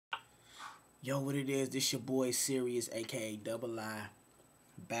Yo, what it is? This your boy Sirius, aka Double I,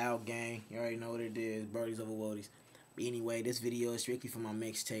 Bow Gang. You already know what it is. Birdies over Woodies. But anyway, this video is strictly for my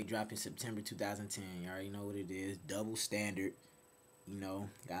mixtape dropping September 2010. You already know what it is. Double standard.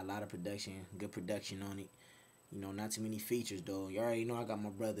 Got a lot of production, good production on it. Not too many features though. You already know I got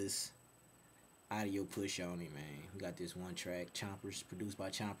my brother's audio push on it, man. We got this one track, Chompers, produced by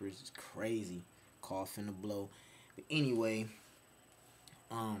Chompers. It's crazy. Call Finna Blow. But anyway,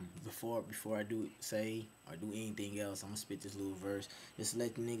 before I do say or do anything else, I'm gonna spit this little verse. Just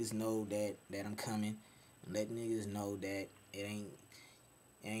let the niggas know that I'm coming. And let niggas know that it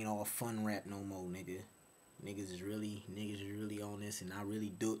ain't all fun rap no more, nigga. Niggas is really on this, and I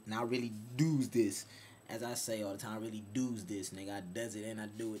really do's this. As I say all the time, I really do's this, nigga. I does it and I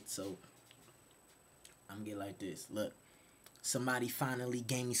do it. So I'm gonna get like this. Look, somebody finally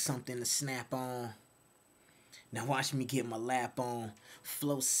gave me something to snap on. Now watch me get my lap on.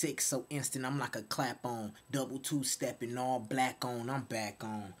 Flow sick, so instant, I'm like a clap on. Double two stepping, all black on, I'm back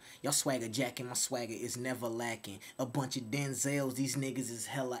on. Y'all swagger jacking, my swagger is never lacking. A bunch of Denzels, these niggas is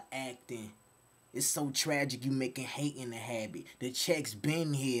hella acting. It's so tragic you making hating a habit. The check's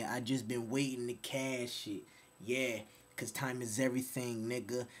been here, I just been waiting to cash it. Yeah, cause time is everything,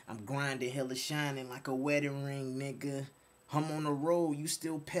 nigga. I'm grinding, hella shining like a wedding ring, nigga. I'm on the road, you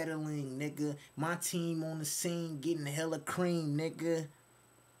still pedaling, nigga. My team on the scene, getting hella cream, nigga.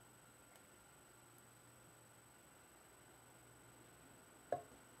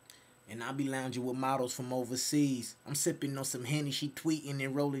 And I be lounging with models from overseas. I'm sipping on some Henny, she tweeting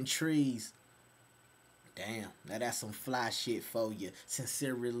and rolling trees. Damn, now that's some fly shit for you.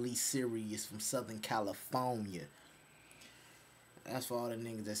 Sincerely serious from Southern California. That's for all the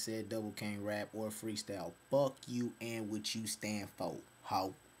niggas that said double can't rap or freestyle. Fuck you and what you stand for,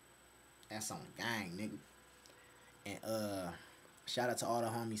 ho. That's on gang, nigga. And shout out to all the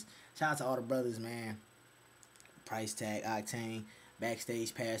homies. Shout out to all the brothers, man. Price Tag, Octane,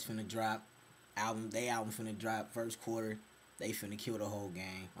 Backstage Pass finna drop. They album finna drop first quarter. They finna kill the whole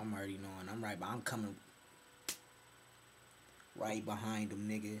game. I'm already knowing. I'm coming right behind them,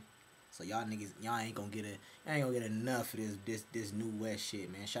 nigga. So y'all niggas, y'all ain't gonna get enough of this new West shit,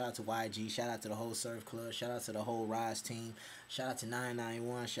 man. Shout out to YG, shout out to the whole Surf Club, shout out to the whole Rise team, shout out to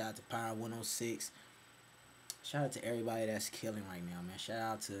 991, shout out to Power 106, shout out to everybody that's killing right now, man. Shout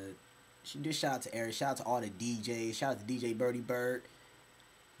out to Eric, shout out to all the DJs, shout out to DJ Birdie Bird.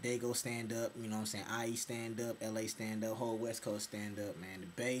 They go stand up, you know what I'm saying? IE stand up, LA stand up, whole West Coast stand up, man. The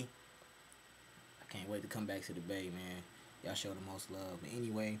Bay, I can't wait to come back to the Bay, man. Y'all show the most love. But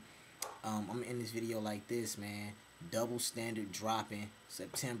anyway, I'm gonna end this video like this, man. Double standard dropping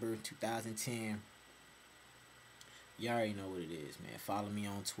September 2010. You already know what it is, man. Follow me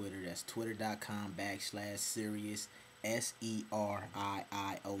on Twitter. That's twitter.com/Sirius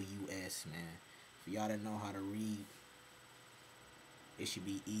SERIIOUS, man. For y'all that know how to read, it should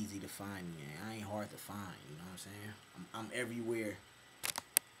be easy to find me, man. I ain't hard to find, you know what I'm saying? I'm everywhere.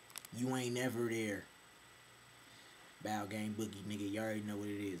 You ain't never there. Bow Gang Boogie, nigga. You already know what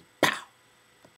it is.